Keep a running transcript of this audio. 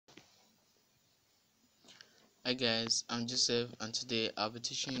Hi guys, I'm Joseph and today I'll be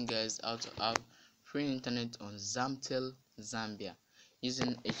teaching you guys how to have free internet on Zamtel, Zambia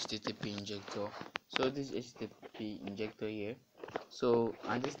using HTTP injector. So this HTTP injector here.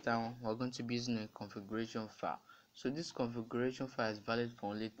 And this time we're going to be using a configuration file. So this configuration file is valid for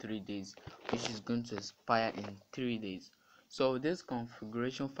only 3 days, which is going to expire in 3 days. So this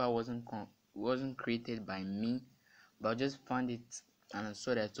configuration file wasn't created by me, but I just found it and I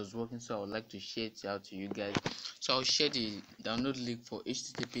saw that it was working, so I would like to share it out to you guys. So I'll share the download link for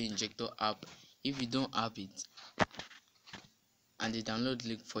HTTP Injector app if you don't have it, and the download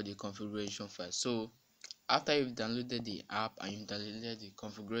link for the configuration file. So after you've downloaded the app and you've downloaded the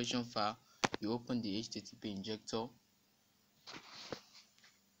configuration file, you open the HTTP Injector.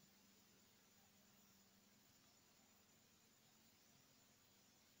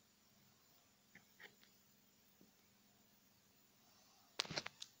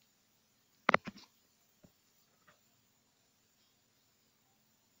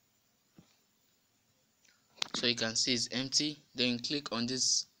 So you can see it's empty. Then you click on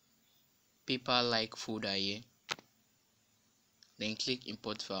this paper like folder here, then click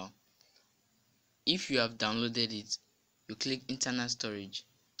import file. If you have downloaded it, you click internal storage,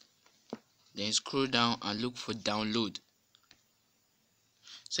 then scroll down and look for download.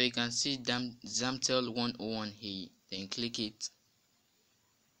 So you can see Zamtel 101 here, then click it.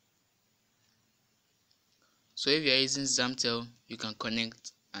 So if you are using Zamtel, you can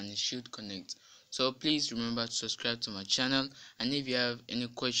connect and it should connect. So please remember to subscribe to my channel, and if you have any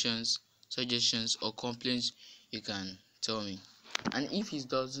questions, suggestions or complaints, you can tell me, and if it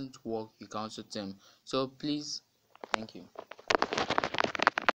doesn't work you can also tell me. So please, thank you.